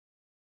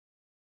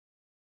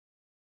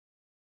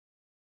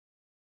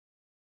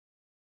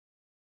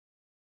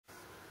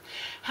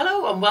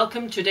Hello and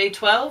welcome to day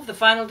 12, the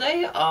final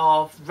day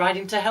of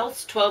Riding to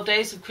Health's 12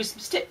 days of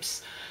Christmas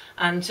tips.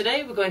 And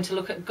today we're going to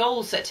look at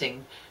goal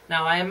setting.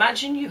 Now I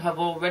imagine you have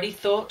already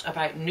thought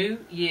about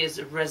New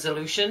Year's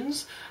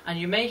resolutions and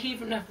you may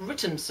even have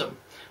written some.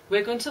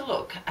 We're going to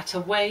look at a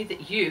way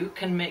that you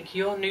can make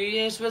your New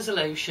Year's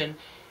resolution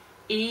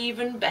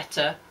even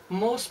better,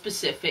 more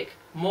specific,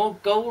 more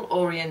goal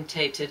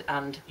orientated,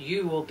 and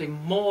you will be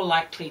more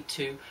likely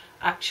to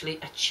actually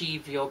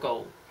achieve your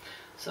goal.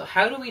 So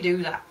how do we do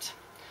that?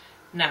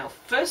 Now,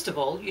 first of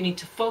all, you need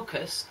to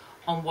focus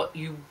on what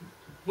you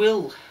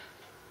will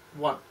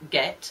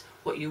get,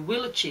 what you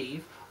will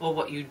achieve, or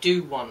what you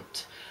do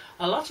want.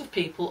 A lot of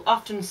people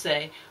often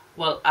say,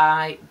 well,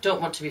 I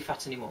don't want to be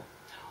fat anymore,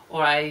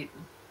 or I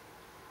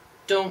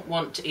don't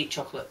want to eat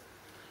chocolate.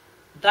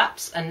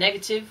 That's a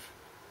negative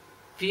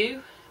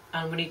view,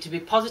 and we need to be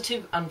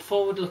positive and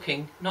forward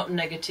looking, not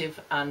negative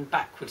and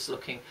backwards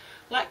looking,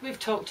 like we've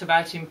talked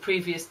about in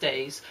previous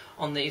days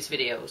on these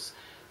videos.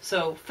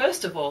 So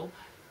first of all,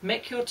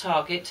 make your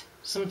target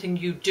something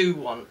you do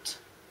want.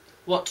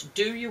 What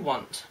do you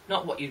want,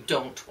 not what you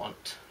don't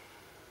want.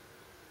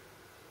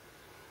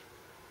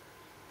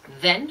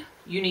 Then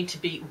you need to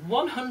be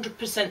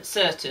 100%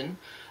 certain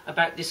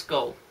about this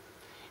goal.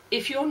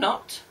 If you're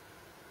not,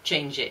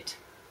 change it.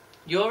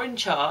 You're in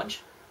charge.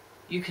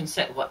 You can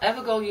set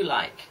whatever goal you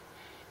like.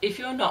 If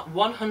you're not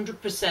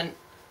 100%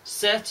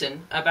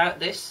 certain about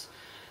this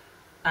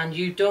and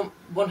you don't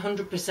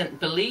 100%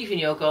 believe in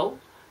your goal,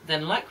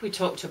 then like we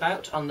talked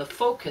about on the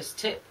focus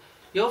tip,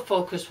 your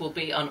focus will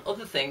be on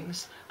other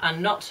things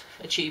and not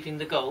achieving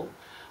the goal,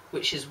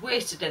 which is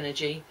wasted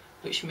energy,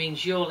 which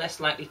means you're less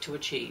likely to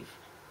achieve.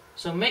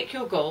 So make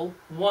your goal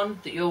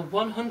one that you're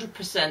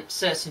 100%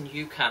 certain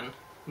you can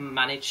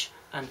manage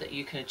and that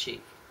you can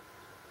achieve.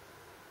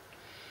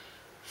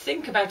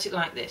 Think about it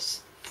like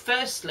this.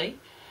 Firstly,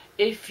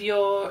 if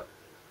you're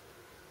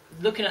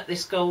looking at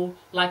this goal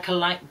like a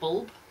light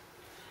bulb,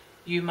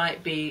 you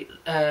might be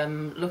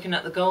looking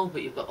at the goal,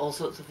 but you've got all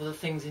sorts of other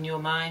things in your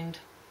mind.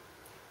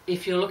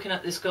 If you're looking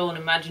at this goal and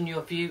imagine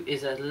your view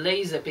is a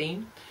laser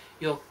beam,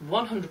 you're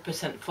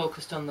 100%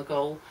 focused on the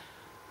goal,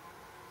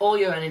 all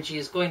your energy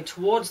is going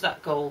towards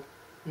that goal,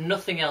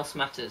 nothing else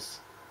matters.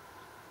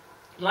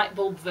 Light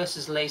bulb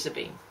versus laser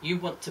beam. You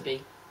want to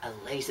be a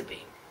laser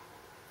beam.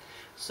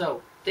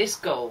 So this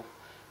goal,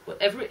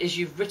 whatever it is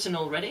you've written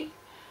already,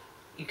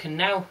 you can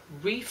now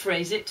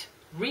rephrase it,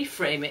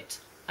 reframe it,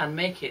 and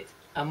make it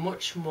a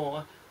much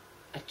more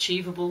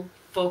achievable,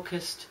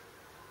 focused,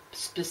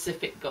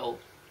 specific goal.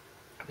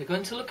 We're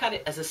going to look at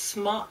it as a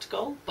SMART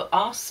goal, but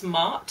our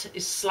SMART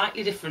is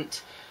slightly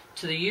different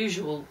to the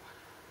usual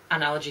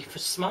analogy for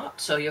SMART.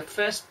 So your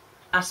first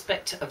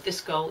aspect of this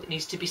goal, it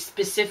needs to be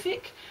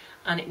specific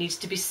and it needs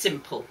to be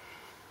simple.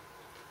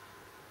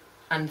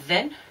 And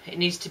then it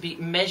needs to be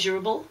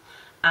measurable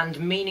and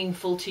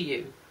meaningful to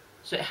you.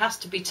 So it has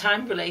to be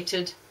time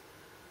related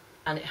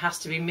and it has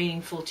to be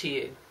meaningful to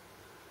you.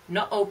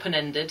 Not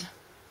open-ended,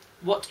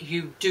 what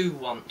you do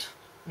want,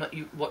 not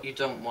what you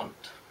don't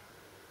want.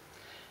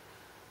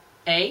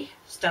 A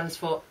stands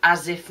for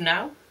as if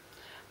now,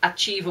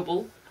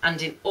 achievable and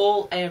in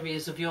all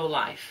areas of your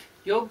life.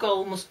 Your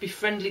goal must be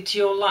friendly to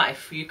your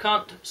life. You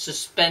can't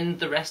suspend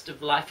the rest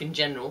of life in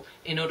general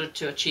in order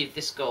to achieve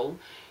this goal.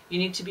 You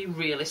need to be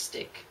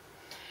realistic.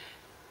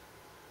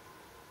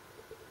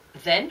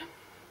 Then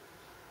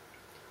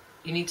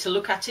you need to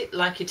look at it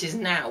like it is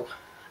now.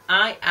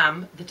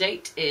 The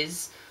date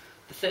is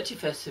the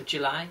 31st of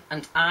July,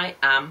 and I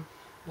am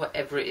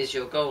whatever it is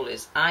your goal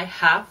is. I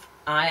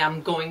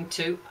am going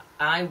to,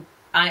 I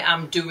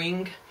am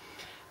doing.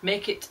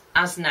 Make it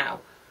as now.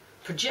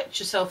 Project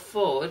yourself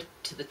forward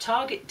to the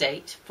target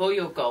date for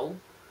your goal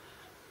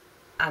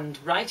and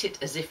write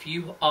it as if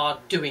you are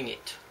doing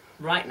it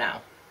right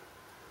now.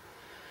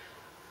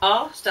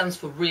 R stands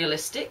for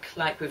realistic.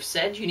 Like we've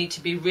said, you need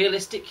to be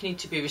realistic, you need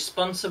to be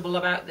responsible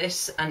about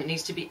this, and it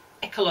needs to be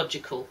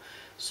ecological.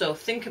 So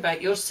think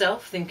about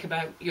yourself, think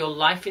about your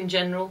life in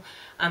general,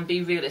 and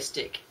be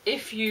realistic.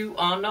 If you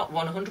are not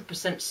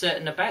 100%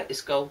 certain about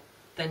this goal,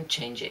 then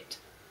change it.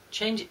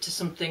 Change it to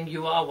something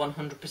you are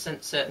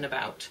 100% certain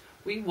about.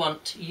 We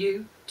want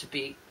you to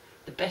be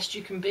the best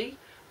you can be.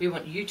 We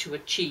want you to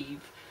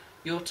achieve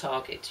your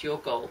target, your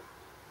goal.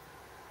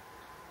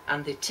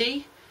 And the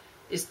T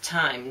is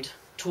timed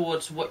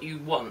towards what you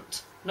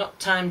want,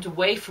 not timed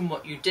away from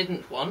what you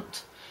didn't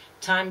want,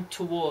 timed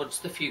towards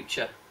the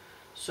future.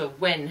 So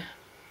when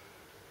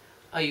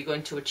are you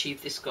going to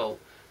achieve this goal?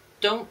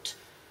 Don't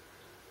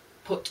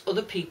put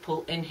other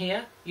people in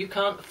here. You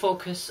can't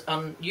focus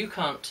on, you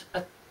can't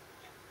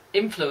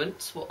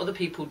influence what other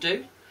people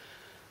do.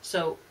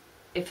 So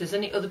if there's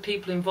any other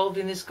people involved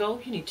in this goal,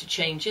 you need to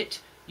change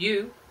it.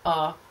 You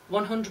are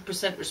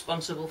 100%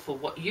 responsible for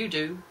what you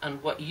do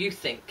and what you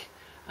think.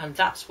 And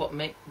that's what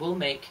will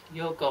make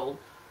your goal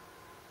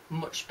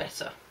much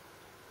better.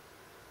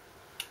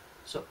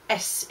 So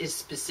S is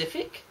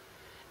specific,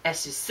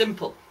 S is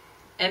simple,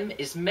 M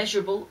is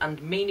measurable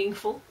and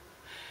meaningful,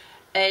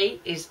 A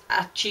is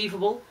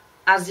achievable,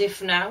 as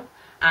if now,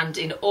 and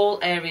in all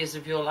areas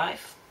of your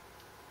life.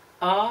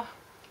 R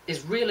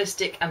is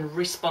realistic and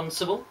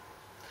responsible,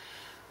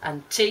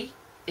 and T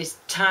is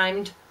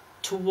timed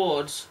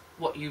towards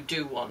what you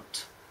do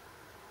want.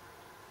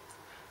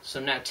 So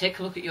now take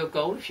a look at your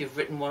goal if you've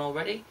written one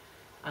already,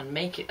 and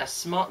make it a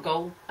SMART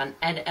goal, an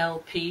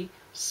NLP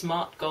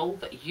SMART goal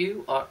that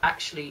you are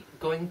actually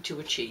going to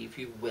achieve.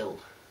 You will.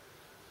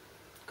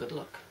 Good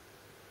luck.